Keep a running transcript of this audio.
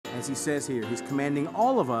as he says here, he's commanding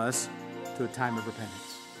all of us to a time of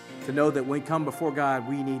repentance. To know that when we come before God,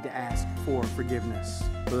 we need to ask for forgiveness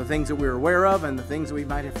for the things that we're aware of and the things that we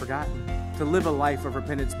might have forgotten. To live a life of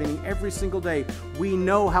repentance, meaning every single day we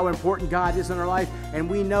know how important God is in our life, and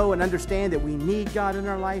we know and understand that we need God in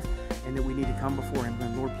our life and that we need to come before Him.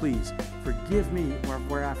 And Lord, please forgive me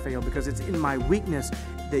where I fail, because it's in my weakness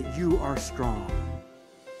that you are strong.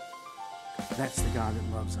 That's the God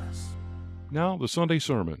that loves us. Now the Sunday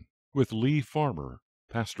Sermon with Lee Farmer,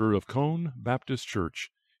 pastor of Coan Baptist Church,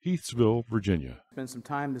 Heathsville, Virginia. Spend some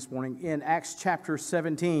time this morning in Acts chapter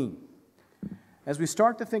 17. As we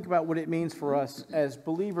start to think about what it means for us as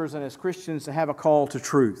believers and as Christians to have a call to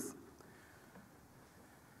truth.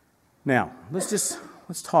 Now, let's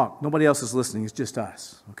talk. Nobody else is listening. It's just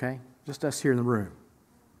us, okay? Just us here in the room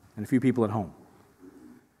and a few people at home.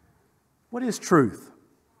 What is truth?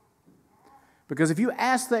 Because if you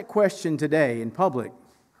ask that question today in public,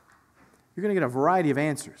 you're going to get a variety of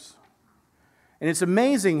answers. And it's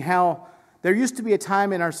amazing how there used to be a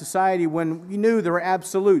time in our society when you knew there were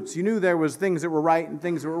absolutes. You knew there was things that were right and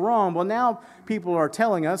things that were wrong. Well, now people are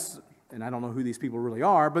telling us, and I don't know who these people really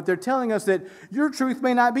are, but they're telling us that your truth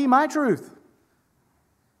may not be my truth.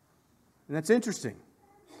 And that's interesting,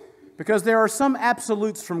 because there are some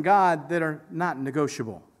absolutes from God that are not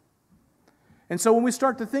negotiable. And so when we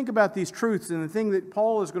start to think about these truths, and the thing that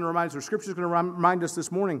Paul is going to remind us, or Scripture is going to remind us this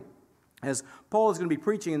morning, as Paul is going to be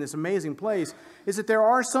preaching in this amazing place, is that there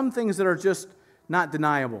are some things that are just not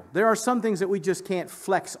deniable. There are some things that we just can't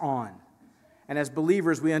flex on. And as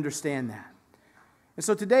believers, we understand that. And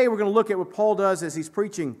so today we're going to look at what Paul does as he's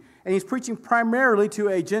preaching. And he's preaching primarily to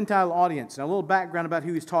a Gentile audience. Now, a little background about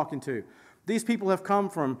who he's talking to. These people have come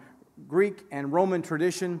from Greek and Roman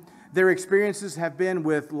tradition. Their experiences have been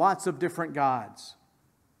with lots of different gods,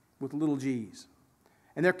 with little g's.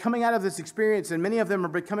 And they're coming out of this experience, and many of them are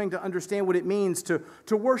becoming to understand what it means to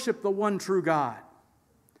worship the one true God.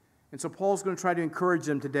 And so Paul's going to try to encourage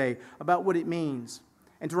them today about what it means,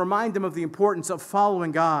 and to remind them of the importance of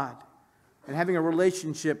following God and having a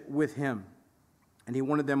relationship with Him. And he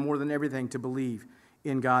wanted them more than everything to believe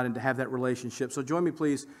in God and to have that relationship. So join me,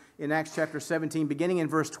 please, in Acts chapter 17, beginning in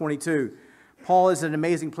verse 22. Paul is at an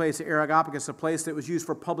amazing place, Areopagus, a place that was used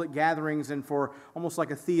for public gatherings and for almost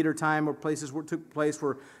like a theater time, or places where it took place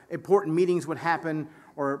where important meetings would happen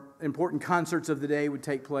or important concerts of the day would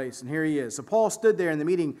take place. And here he is. So Paul stood there in the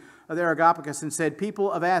meeting of the Areopagus and said,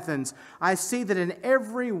 "People of Athens, I see that in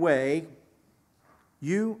every way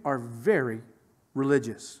you are very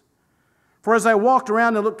religious. For as I walked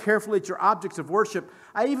around and looked carefully at your objects of worship,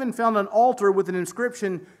 I even found an altar with an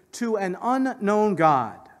inscription, 'To an unknown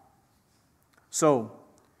God.' So,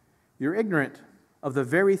 you're ignorant of the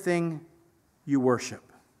very thing you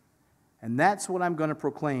worship. And that's what I'm going to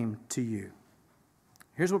proclaim to you."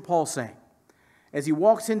 Here's what Paul's saying. As he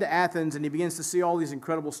walks into Athens and he begins to see all these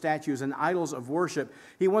incredible statues and idols of worship,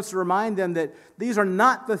 he wants to remind them that these are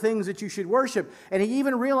not the things that you should worship. And he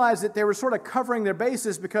even realized that they were sort of covering their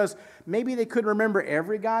bases because maybe they couldn't remember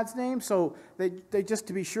every god's name. So they just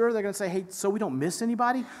to be sure, they're going to say, "Hey, so we don't miss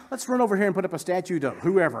anybody, let's run over here and put up a statue to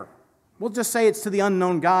whoever. We'll just say it's to the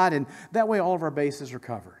unknown God, and that way all of our bases are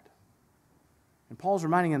covered." And Paul's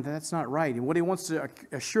reminding them that that's not right. And what he wants to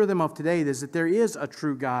assure them of today is that there is a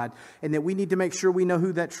true God, and that we need to make sure we know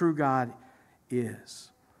who that true God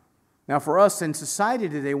is. Now, for us in society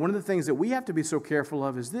today, one of the things that we have to be so careful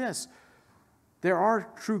of is this. There are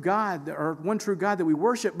true God, there are one true God that we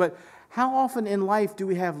worship, but how often in life do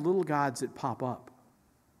we have little gods that pop up?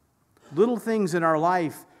 Little things in our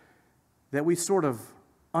life that we sort of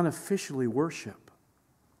unofficially worship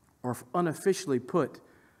or unofficially put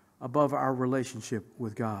above our relationship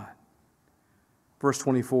with God. Verse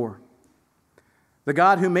 24. "The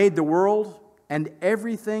God who made the world and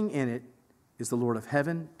everything in it is the Lord of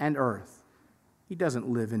heaven and earth. He doesn't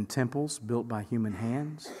live in temples built by human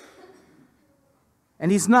hands.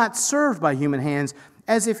 And He's not served by human hands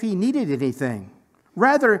as if He needed anything.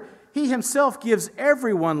 Rather, He Himself gives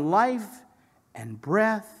everyone life and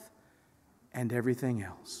breath and everything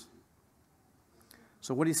else."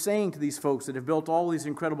 So what he's saying to these folks that have built all these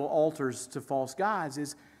incredible altars to false gods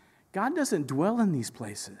is God doesn't dwell in these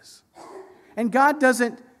places. And God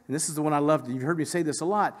doesn't, and this is the one I love, you've heard me say this a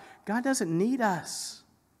lot, God doesn't need us.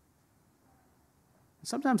 And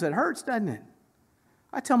sometimes that hurts, doesn't it?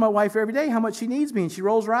 I tell my wife every day how much she needs me, and she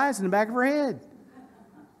rolls her eyes in the back of her head.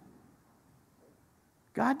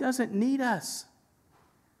 God doesn't need us,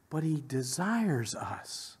 but He desires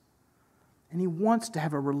us. And He wants to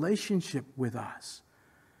have a relationship with us.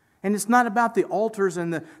 And it's not about the altars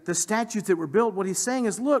and the statues that were built. What he's saying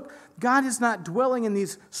is, look, God is not dwelling in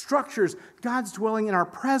these structures. God's dwelling in our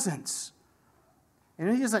presence.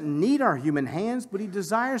 And he doesn't need our human hands, but he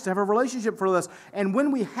desires to have a relationship with us. And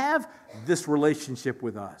when we have this relationship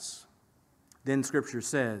with us, then Scripture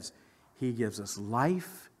says he gives us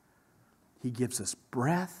life, he gives us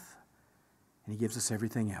breath, and he gives us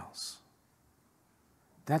everything else.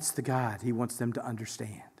 That's the God he wants them to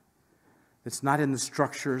understand. It's not in the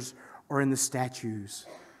structures or in the statues.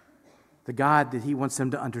 The God that he wants them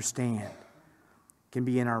to understand can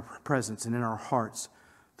be in our presence and in our hearts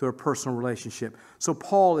through a personal relationship. So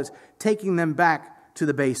Paul is taking them back to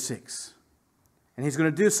the basics. And he's going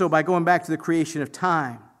to do so by going back to the creation of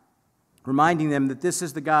time, reminding them that this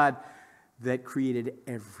is the God that created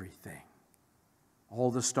everything. All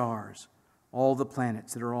the stars, all the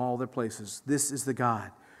planets that are all their places. This is the God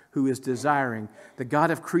who is desiring, the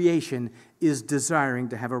God of creation is desiring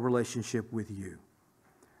to have a relationship with you.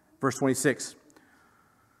 Verse 26,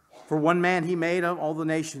 for one man he made of all the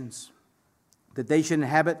nations, that they should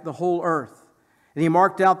inhabit the whole earth. And he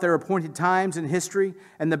marked out their appointed times in history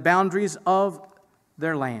and the boundaries of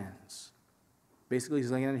their lands. Basically,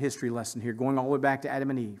 he's laying a history lesson here, going all the way back to Adam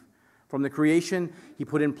and Eve. From the creation, he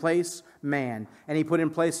put in place man. And he put in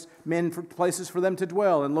place men for places for them to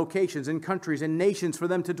dwell, and locations, and countries, and nations for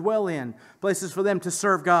them to dwell in, places for them to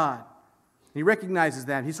serve God. And he recognizes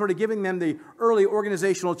that. He's sort of giving them the early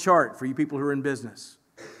organizational chart for you people who are in business.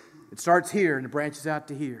 It starts here and it branches out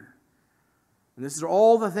to here. And this is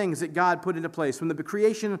all the things that God put into place, from the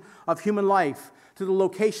creation of human life to the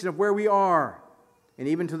location of where we are, and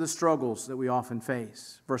even to the struggles that we often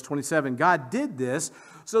face. Verse 27, God did this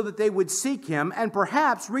so that they would seek him and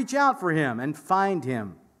perhaps reach out for him and find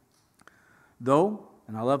him. Though,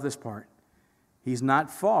 and I love this part, he's not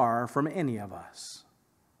far from any of us.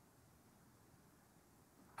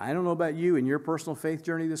 I don't know about you in your personal faith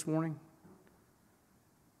journey this morning,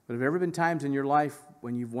 but have there ever been times in your life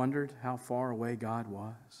when you've wondered how far away God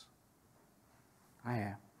was? I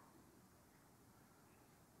have.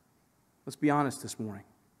 Let's be honest this morning.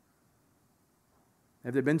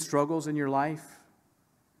 Have there been struggles in your life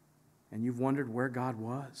and you've wondered where God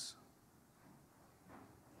was?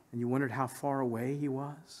 And you wondered how far away he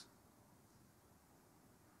was?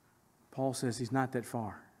 Paul says he's not that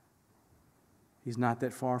far. He's not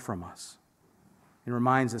that far from us. He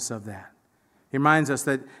reminds us of that. He reminds us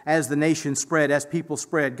that as the nation spread, as people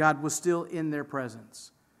spread, God was still in their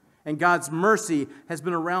presence. And God's mercy has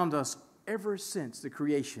been around us ever since the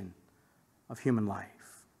creation of human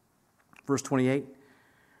life. Verse 28,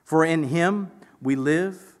 for in him we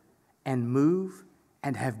live and move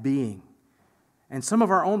and have being. And some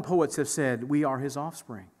of our own poets have said we are his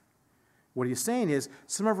offspring. What he's saying is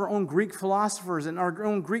some of our own Greek philosophers and our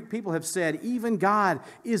own Greek people have said even God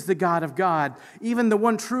is the God of God. Even the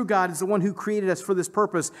one true God is the one who created us for this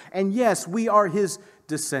purpose. And yes, we are his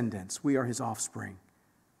descendants. We are his offspring.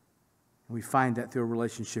 And we find that through a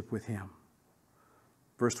relationship with him.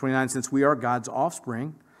 Verse 29, since we are God's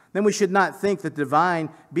offspring, then we should not think that the divine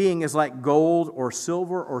being is like gold or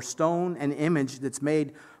silver or stone, an image that's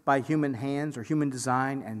made by human hands or human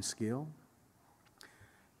design and skill.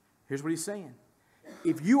 Here's what he's saying.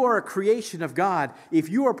 If you are a creation of God, if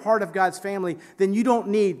you are part of God's family, then you don't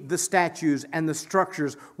need the statues and the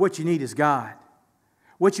structures. What you need is God.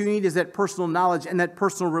 What you need is that personal knowledge and that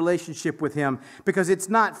personal relationship with him, because it's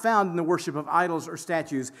not found in the worship of idols or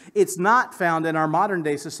statues. It's not found in our modern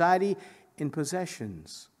day society in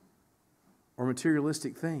possessions or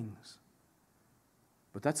materialistic things.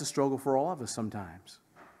 But that's a struggle for all of us sometimes.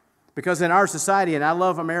 Because in our society, and I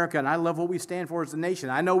love America, and I love what we stand for as a nation,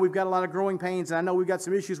 I know we've got a lot of growing pains, and I know we've got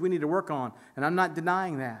some issues we need to work on, and I'm not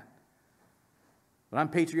denying that. But I'm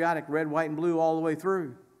patriotic, red, white, and blue all the way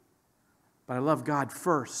through. But I love God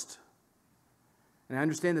first. And I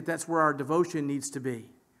understand that that's where our devotion needs to be.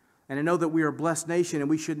 And I know that we are a blessed nation, and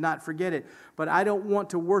we should not forget it. But I don't want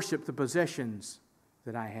to worship the possessions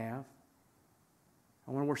that I have.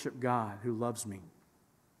 I want to worship God who loves me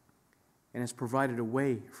and has provided a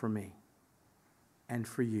way for me and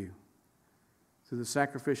for you through the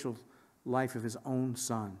sacrificial life of his own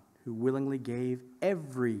Son, who willingly gave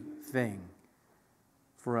everything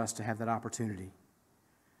for us to have that opportunity.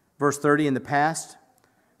 Verse 30, in the past,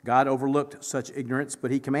 God overlooked such ignorance,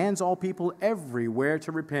 but he commands all people everywhere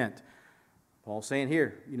to repent. Paul's saying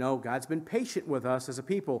here, God's been patient with us as a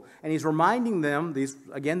people, and he's reminding them,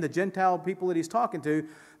 the Gentile people that he's talking to,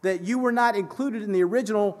 that you were not included in the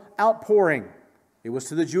original outpouring. It was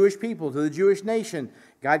to the Jewish people, to the Jewish nation.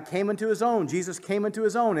 God came into his own. Jesus came into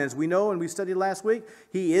his own. As we know and we studied last week,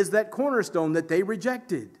 he is that cornerstone that they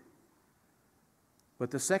rejected. But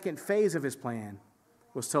the second phase of his plan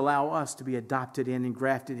was to allow us to be adopted in and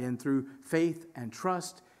grafted in through faith and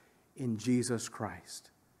trust in Jesus Christ.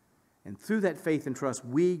 And through that faith and trust,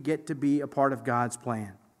 we get to be a part of God's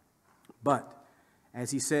plan. But, as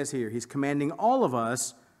he says here, he's commanding all of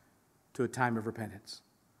us to a time of repentance.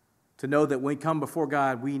 To know that when we come before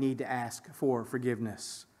God, we need to ask for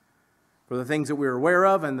forgiveness for the things that we're aware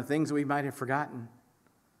of and the things that we might have forgotten.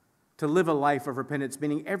 To live a life of repentance,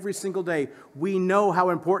 meaning every single day we know how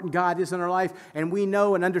important God is in our life, and we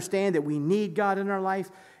know and understand that we need God in our life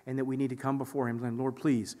and that we need to come before Him and, Lord,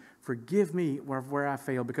 please forgive me where I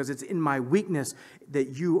failed, because it's in my weakness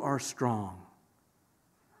that you are strong.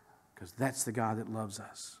 Because that's the God that loves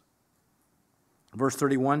us. Verse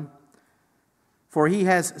 31, for He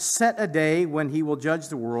has set a day when He will judge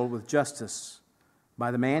the world with justice by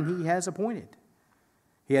the man He has appointed.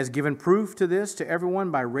 He has given proof to this to everyone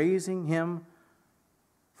by raising Him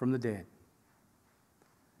from the dead.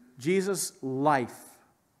 Jesus' life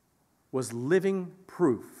was living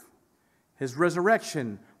proof. His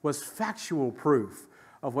resurrection was factual proof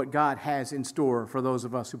of what God has in store for those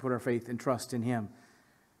of us who put our faith and trust in Him.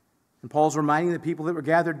 And Paul's reminding the people that were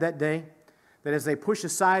gathered that day that as they push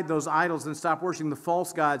aside those idols and stop worshiping the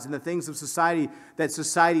false gods and the things of society that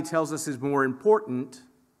society tells us is more important,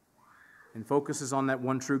 and focuses on that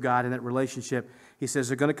one true God and that relationship, he says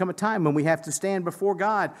there's going to come a time when we have to stand before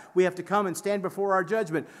God. We have to come and stand before our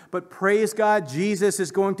judgment. But praise God, Jesus is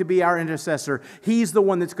going to be our intercessor. He's the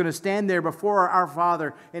one that's going to stand there before our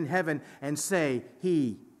Father in heaven and say,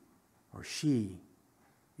 he or she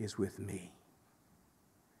is with me.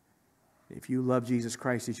 If you love Jesus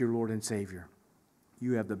Christ as your Lord and Savior,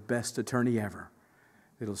 you have the best attorney ever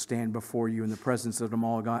that'll stand before you in the presence of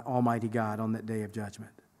Almighty God on that day of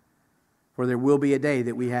judgment. For there will be a day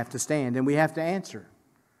that we have to stand and we have to answer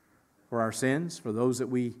for our sins, for those that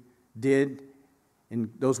we did and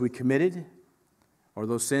those we committed, or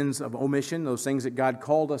those sins of omission, those things that God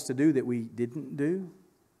called us to do that we didn't do.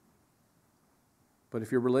 But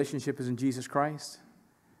if your relationship is in Jesus Christ,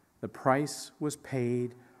 the price was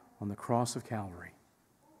paid on the cross of Calvary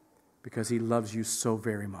because He loves you so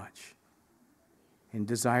very much and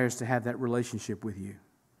desires to have that relationship with you.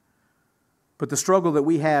 But the struggle that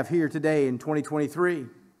we have here today in 2023,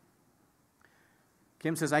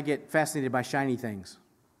 Kim says, I get fascinated by shiny things.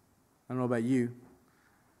 I don't know about you,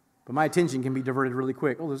 but my attention can be diverted really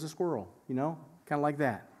quick. Oh, there's a squirrel, kind of like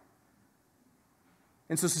that.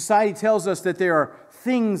 And so society tells us that there are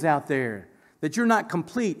things out there, that you're not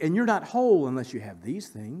complete and you're not whole unless you have these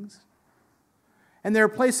things. And there are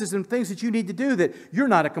places and things that you need to do that you're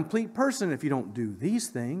not a complete person if you don't do these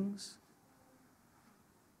things.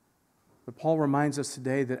 But Paul reminds us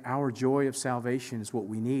today that our joy of salvation is what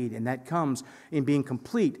we need, and that comes in being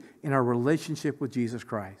complete in our relationship with Jesus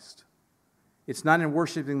Christ. It's not in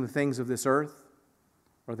worshiping the things of this earth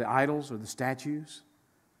or the idols or the statues,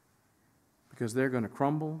 because they're going to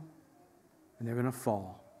crumble and they're going to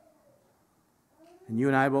fall. And you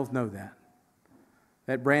and I both know that.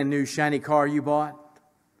 That brand new shiny car you bought,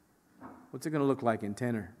 what's it going to look like in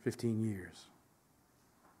 10 or 15 years?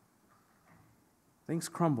 Things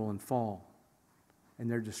crumble and fall, and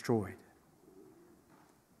they're destroyed.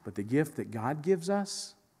 But the gift that God gives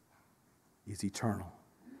us is eternal,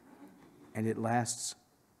 and it lasts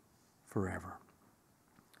forever.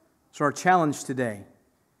 So our challenge today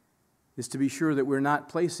is to be sure that we're not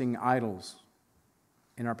placing idols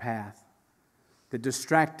in our path that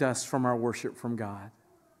distract us from our worship from God.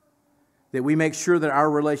 That we make sure that our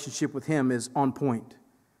relationship with Him is on point,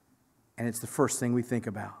 and it's the first thing we think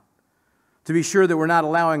about. To be sure that we're not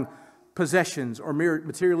allowing possessions or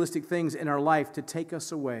materialistic things in our life to take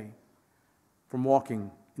us away from walking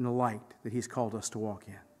in the light that He's called us to walk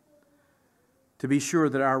in. To be sure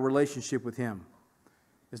that our relationship with Him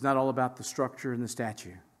is not all about the structure and the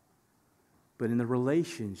statue, but in the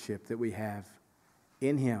relationship that we have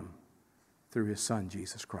in Him through His Son,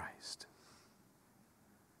 Jesus Christ.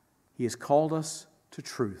 He has called us to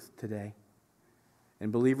truth today.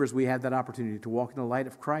 And believers, we have that opportunity to walk in the light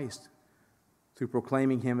of Christ through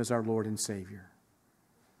proclaiming Him as our Lord and Savior.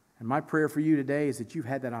 And my prayer for you today is that you've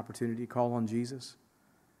had that opportunity to call on Jesus,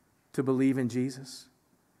 to believe in Jesus,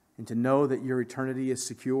 and to know that your eternity is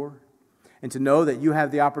secure, and to know that you have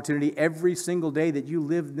the opportunity every single day that you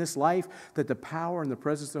live in this life, that the power and the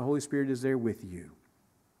presence of the Holy Spirit is there with you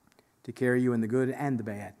to carry you in the good and the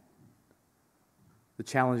bad, the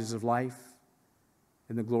challenges of life,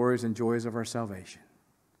 and the glories and joys of our salvation.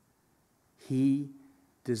 He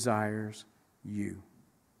desires you.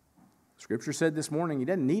 Scripture said this morning, He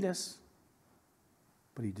doesn't need us,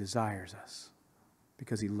 but He desires us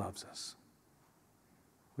because He loves us.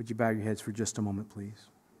 Would you bow your heads for just a moment, please?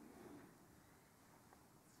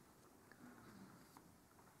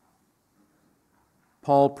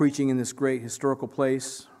 Paul preaching in this great historical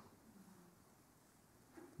place.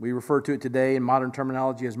 We refer to it today in modern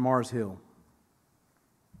terminology as Mars Hill.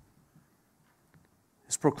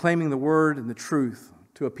 It's proclaiming the word and the truth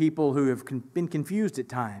to a people who have been confused at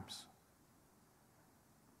times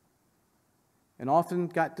and often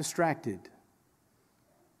got distracted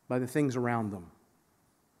by the things around them.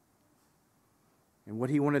 And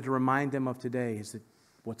what he wanted to remind them of today is that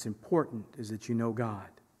what's important is that you know God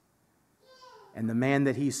and the man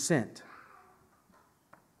that he sent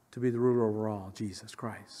to be the ruler over all, Jesus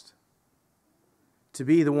Christ. To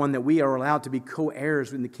be the one that we are allowed to be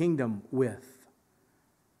co-heirs in the kingdom with,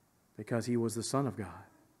 because he was the Son of God.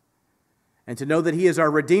 And to know that he is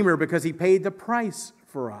our Redeemer because he paid the price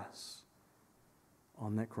for us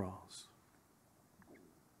on that cross.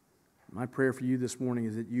 My prayer for you this morning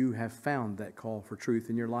is that you have found that call for truth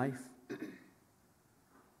in your life,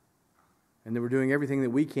 and that we're doing everything that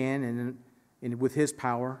we can and with his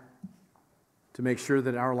power to make sure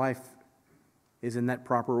that our life is in that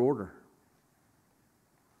proper order.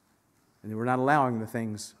 And that we're not allowing the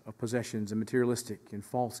things of possessions and materialistic and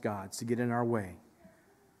false gods to get in our way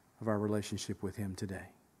of our relationship with him today.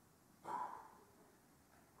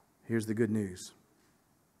 Here's the good news.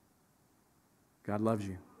 God loves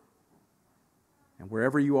you. And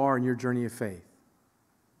wherever you are in your journey of faith,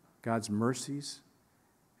 God's mercies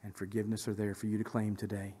and forgiveness are there for you to claim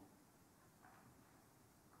today.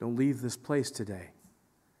 Don't leave this place today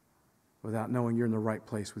without knowing you're in the right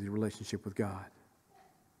place with your relationship with God.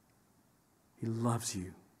 He loves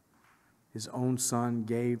you. His own Son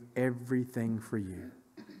gave everything for you.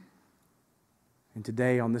 And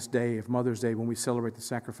today, on this day of Mother's Day, when we celebrate the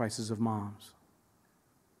sacrifices of moms,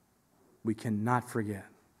 we cannot forget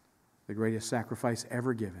the greatest sacrifice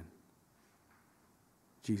ever given,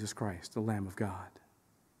 Jesus Christ, the Lamb of God.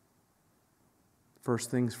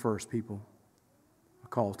 First things first, people.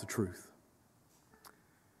 Call to truth.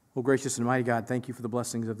 Oh, gracious and mighty God, thank you for the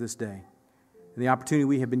blessings of this day and the opportunity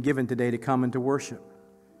we have been given today to come and to worship.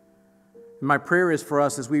 And my prayer is for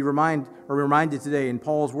us as we are reminded today in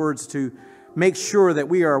Paul's words to make sure that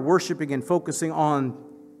we are worshiping and focusing on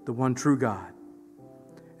the one true God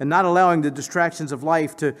and not allowing the distractions of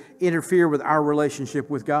life to interfere with our relationship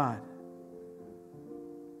with God.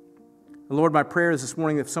 And Lord, my prayer is this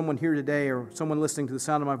morning that if someone here today or someone listening to the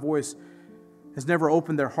sound of my voice has never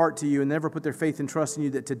opened their heart to you and never put their faith and trust in you,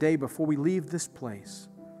 that today, before we leave this place,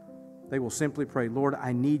 they will simply pray, Lord,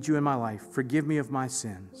 I need you in my life. Forgive me of my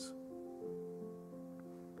sins.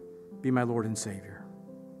 Be my Lord and Savior.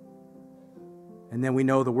 And then we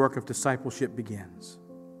know the work of discipleship begins.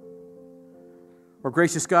 Or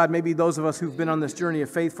gracious God, maybe those of us who've been on this journey of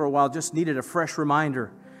faith for a while just needed a fresh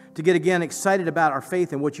reminder to get again excited about our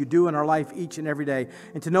faith and what you do in our life each and every day,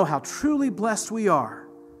 and to know how truly blessed we are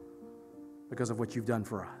because of what you've done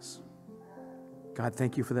for us. God,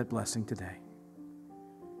 thank you for that blessing today.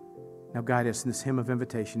 Now guide us in this hymn of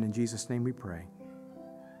invitation. In Jesus' name we pray.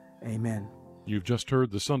 Amen. You've just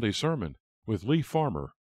heard the Sunday Sermon with Lee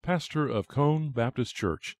Farmer, pastor of Coan Baptist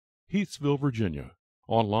Church, Heathsville, Virginia,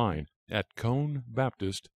 online at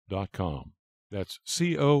coanbaptist.com. That's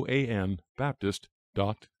COAN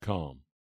Baptist.com.